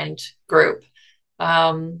mastermind group,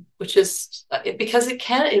 which is because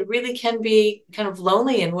it really can be kind of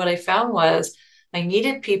lonely. And what I found was I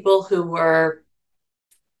needed people who were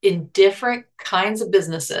in different kinds of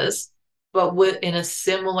businesses, but in a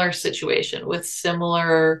similar situation with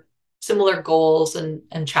similar goals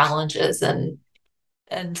and challenges,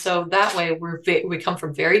 and so that way we come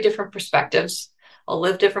from very different perspectives, all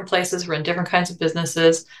live different places, we're in different kinds of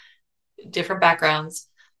businesses, different backgrounds,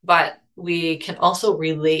 but we can also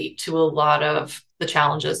relate to a lot of the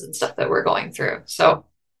challenges and stuff that we're going through. So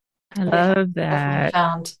I I have love definitely that.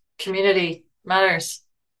 found community matters.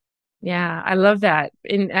 Yeah, I love that.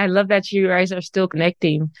 And I love that you guys are still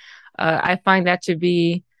connecting. I find that to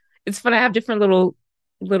be, it's fun. I have different little,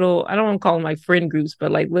 I don't want to call them like friend groups,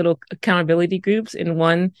 but like little accountability groups. And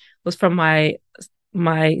one was from my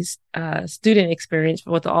student experience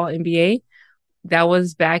with the All NBA. That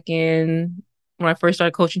was back in when I first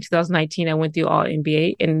started coaching 2019. I went through All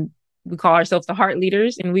NBA, and we call ourselves the Heart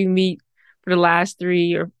Leaders, and we meet for the last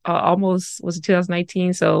three or almost was it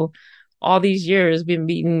 2019. So all these years we've been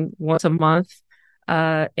meeting once a month.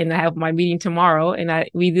 And I have my meeting tomorrow, and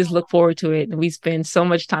we just look forward to it, and we spend so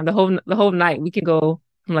much time the whole night. We can go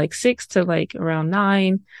from like 6 to like around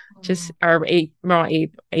 9, just or 8, around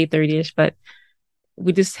 8:30 ish, but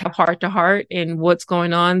we just have heart to heart and what's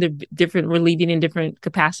going on. They're different. We're leading in different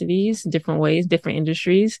capacities, different ways, different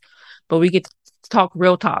industries, but we get to talk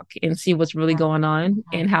real talk and see what's really going on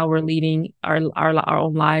and how we're leading our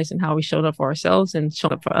own lives and how we showed up for ourselves and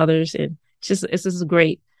showing up for others. And it's just a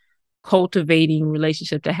great cultivating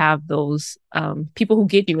relationship to have those people who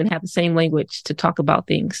get you and have the same language to talk about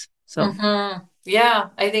things. So Yeah,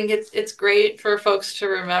 I think it's great for folks to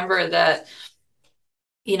remember that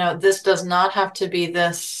this does not have to be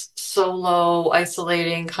this solo,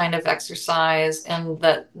 isolating kind of exercise, and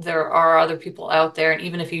that there are other people out there. And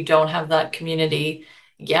even if you don't have that community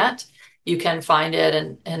yet, you can find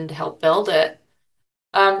it and help build it.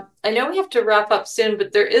 I know we have to wrap up soon,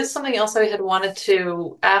 but there is something else I had wanted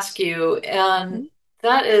to ask you, and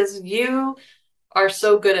that is you are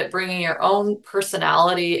so good at bringing your own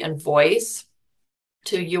personality and voice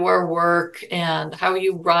to your work and how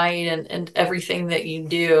you write and everything that you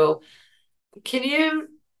do. Can you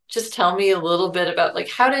just tell me a little bit about like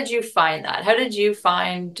how did you find that? How did you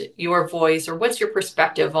find your voice, or what's your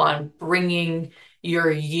perspective on bringing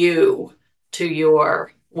your you to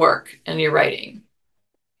your work and your writing?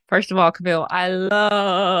 First of all, Camille, I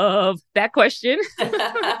love that question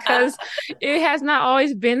because it has not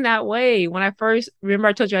always been that way. When I first remember,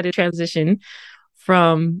 I told you I did transition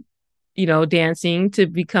from, dancing to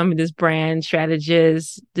becoming this brand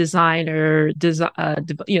strategist, designer,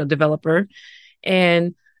 developer.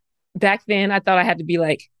 And back then, I thought I had to be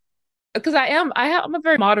like, because I'm a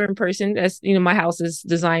very modern person. As you know, my house is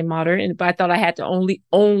designed modern, but I thought I had to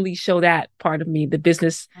only show that part of me, the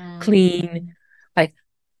business clean, Mm. like,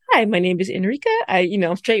 hi, my name is Enrika. I,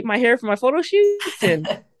 straighten my hair for my photo shoots, and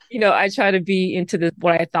I try to be into the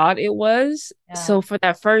what I thought it was. Yeah. So for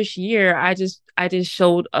that first year, I just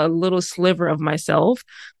showed a little sliver of myself,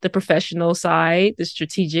 the professional side, the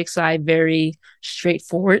strategic side, very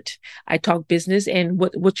straightforward. I talk business and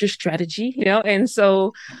what's your strategy, And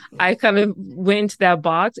so I kind of went into that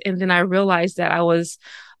box, and then I realized that I was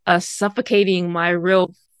suffocating my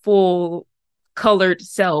real full colored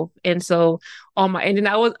self. And so and then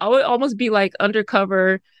I would almost be like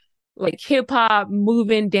undercover, like hip hop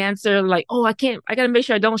moving dancer, like, oh, I gotta make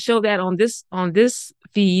sure I don't show that on this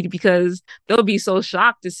feed because they'll be so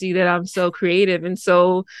shocked to see that I'm so creative and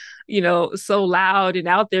so, so loud and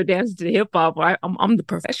out there dancing to hip hop. I'm the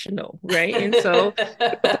professional, right? And so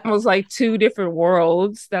it was almost like two different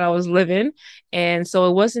worlds that I was living. And so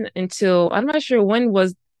it wasn't until I'm not sure when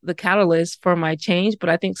was the catalyst for my change, but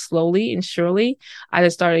I think slowly and surely I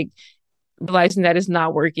just started realizing that it's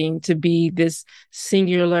not working to be this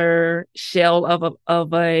singular shell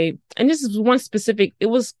of a and this is one specific, it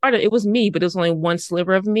was me, but it was only one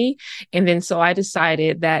sliver of me. And then so I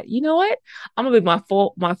decided that, you know what, I'm gonna be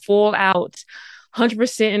my full out 100%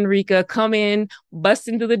 Enrika, come in, bust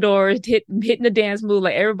into the doors, hitting the dance move,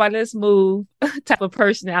 like everybody let's move type of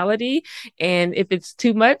personality. And if it's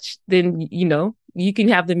too much, then you can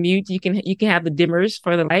have the mute, you can have the dimmers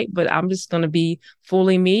for the light, but I'm just gonna be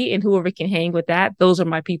fully me, and whoever can hang with that, those are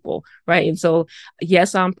my people, right? And so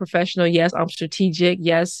yes, I'm professional, yes, I'm strategic,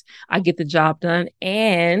 yes, I get the job done.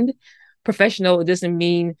 And professional, it doesn't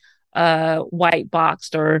mean white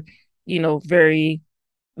boxed or very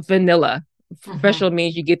vanilla. Mhm. Professional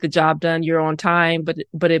means you get the job done, you're on time,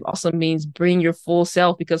 but it also means bring your full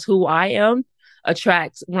self, because who I am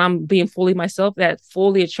attracts, when I'm being fully myself, that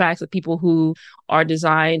fully attracts the people who are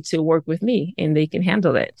designed to work with me and they can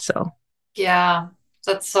handle it. So Yeah,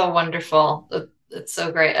 that's so wonderful. It's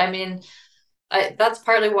so great. I mean, that's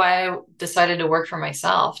partly why I decided to work for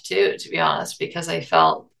myself too, to be honest, because I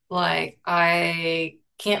felt like I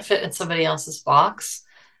can't fit in somebody else's box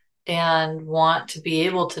and want to be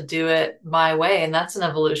able to do it my way. And that's an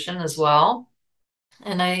evolution as well.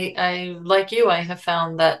 And like you, I have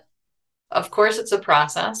found that, of course, it's a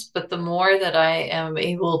process, but the more that I am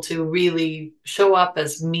able to really show up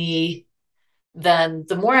as me, then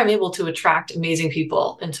the more I'm able to attract amazing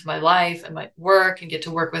people into my life and my work and get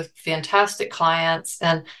to work with fantastic clients.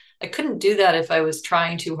 And I couldn't do that if I was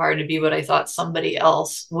trying too hard to be what I thought somebody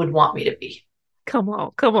else would want me to be. come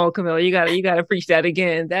on, Camilla, you gotta preach that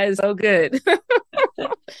again. That is so good.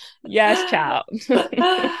 Yes, child.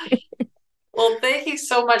 Well, thank you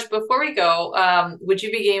so much. Before we go, would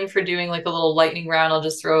you be game for doing like a little lightning round? I'll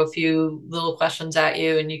just throw a few little questions at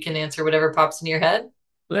you and you can answer whatever pops in your head.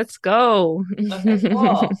 Let's go. Okay,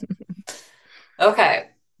 cool. Okay.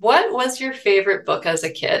 What was your favorite book as a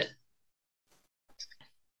kid?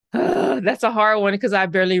 That's a hard one because I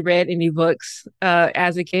barely read any books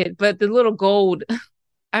as a kid. But the little gold,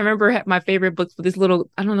 I remember my favorite books with this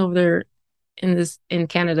little, I don't know if they're in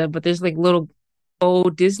Canada, but there's like little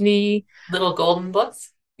old Disney, Little Golden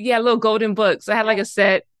Books? yeah, little golden books. I had like Yeah. a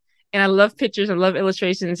set, and I love pictures, I love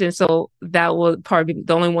illustrations, and so that was probably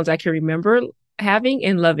the only ones I can remember having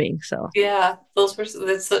and loving. So Yeah,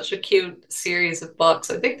 that's such a cute series of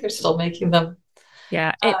books. I think they're still making them.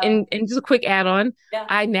 yeah, and Uh, and just a quick add on, yeah.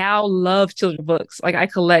 I now love children's books. Like I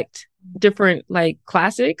collect different like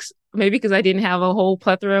classics, maybe because I didn't have a whole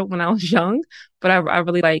plethora when I was young, but I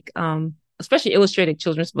really like especially illustrated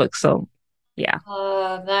children's books. So yeah,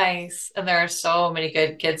 Nice. And there are so many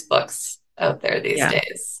good kids' books out there these yeah.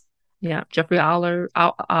 days. Yeah, Jeffrey Aller.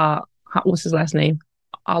 What's his last name?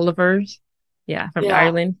 Oliver's. Yeah, from Yeah,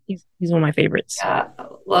 Ireland. He's one of my favorites. yeah,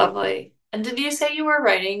 lovely. And did you say you were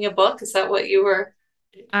writing a book? Is that what you were?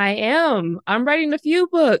 I am. I'm writing a few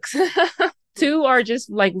books. Two are just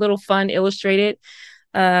like little fun illustrated.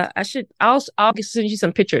 I'll send you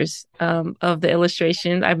some pictures of the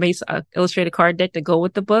illustrations. I made a illustrated card deck to go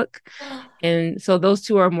with the book. And so those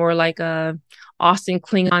two are more like a Austin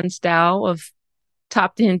Klingon style of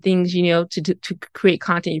top 10 things, to create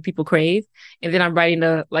content people crave. And then I'm writing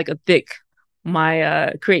a thick,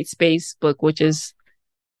 my create space book, which is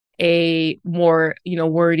a more,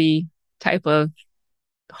 wordy type of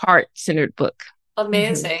heart-centered book. Mm-hmm.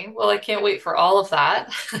 Amazing. Well, I can't wait for all of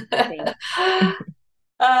that. Thanks.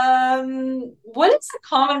 What is a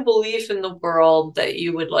common belief in the world that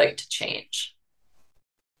you would like to change?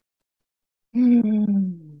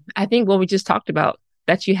 I think what we just talked about,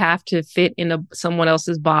 that you have to fit in someone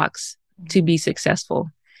else's box to be successful.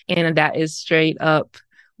 And that is straight up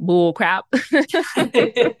bull crap.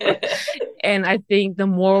 And I think the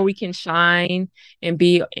more we can shine and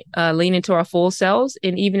be lean into our full selves,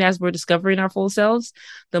 and even as we're discovering our full selves,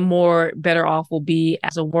 the more better off we'll be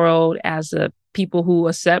as a world, as a people who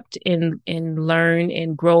accept and learn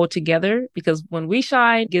and grow together. Because when we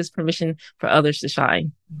shine, it gives permission for others to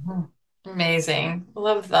shine. Mhm. Amazing. I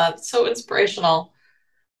love that. So inspirational.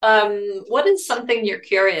 What is something you're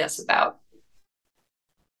curious about?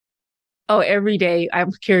 Oh, every day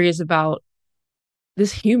I'm curious about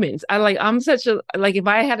this humans. I'm such a, like, if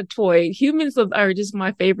I had a toy, humans are just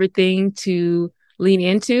my favorite thing to lean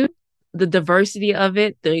into. The diversity of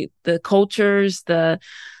it, the cultures, the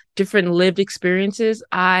different lived experiences.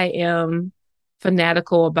 I am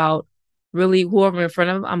fanatical about really whoever in front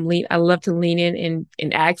of them. I love to lean in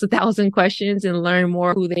and ask 1,000 questions and learn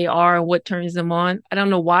more who they are and what turns them on. I don't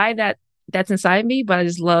know why that's inside me, but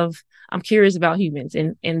I'm curious about humans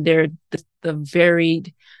and the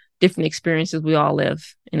varied different experiences we all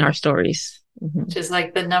live in our stories. Mm-hmm. Which is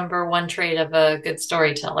like the number one trait of a good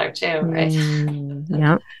storyteller, too, right?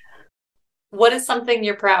 Yeah. What is something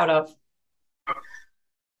you're proud of?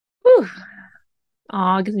 Whew.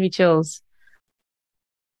 Oh, it gives me chills.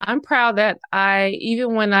 I'm proud that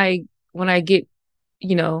even when I get,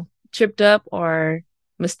 tripped up or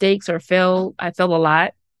mistakes or fail, I fail a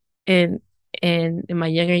lot. And in my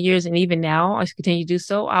younger years, and even now, I continue to do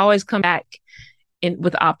so. I always come back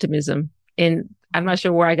with optimism. And I'm not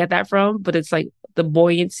sure where I got that from, but it's like the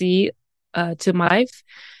buoyancy to my life.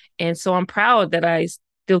 And so I'm proud that I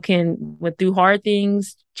still went through hard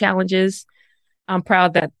things, challenges. I'm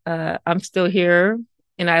proud that I'm still here,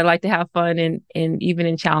 and I like to have fun and even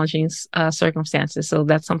in challenging circumstances. So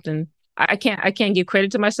that's something I can't give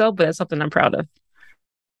credit to myself, but that's something I'm proud of.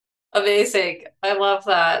 Amazing. I love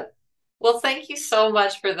that. Well, thank you so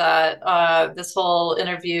much for that. This whole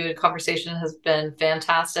interview and conversation has been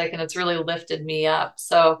fantastic, and it's really lifted me up.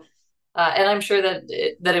 So, and I'm sure that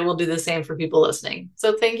it will do the same for people listening.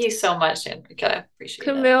 So, thank you so much, Enrika. Appreciate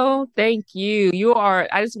it. Camille, thank you.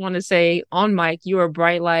 I just want to say on mic, you are a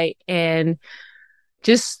bright light, and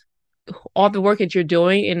just all the work that you're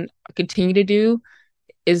doing and continue to do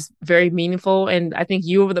is very meaningful. And I think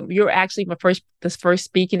you're actually this first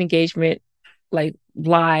speaking engagement, like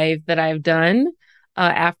live, that I've done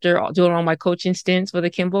after doing all my coaching stints with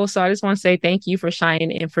Akimbo. So I just want to say thank you for shining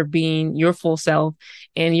and for being your full self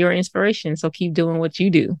and your inspiration. So keep doing what you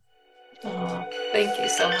do. Oh, thank you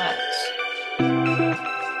so much.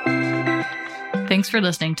 Thanks for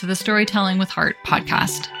listening to the Storytelling with Heart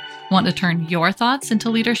podcast. Want to turn your thoughts into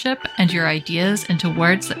leadership and your ideas into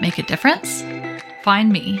words that make a difference? Find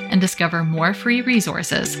me and discover more free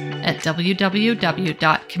resources at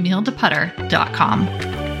www.camilledeputter.com.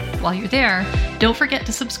 While you're there, don't forget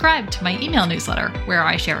to subscribe to my email newsletter where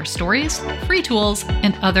I share stories, free tools,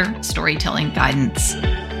 and other storytelling guidance.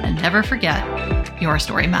 And never forget, your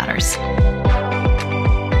story matters.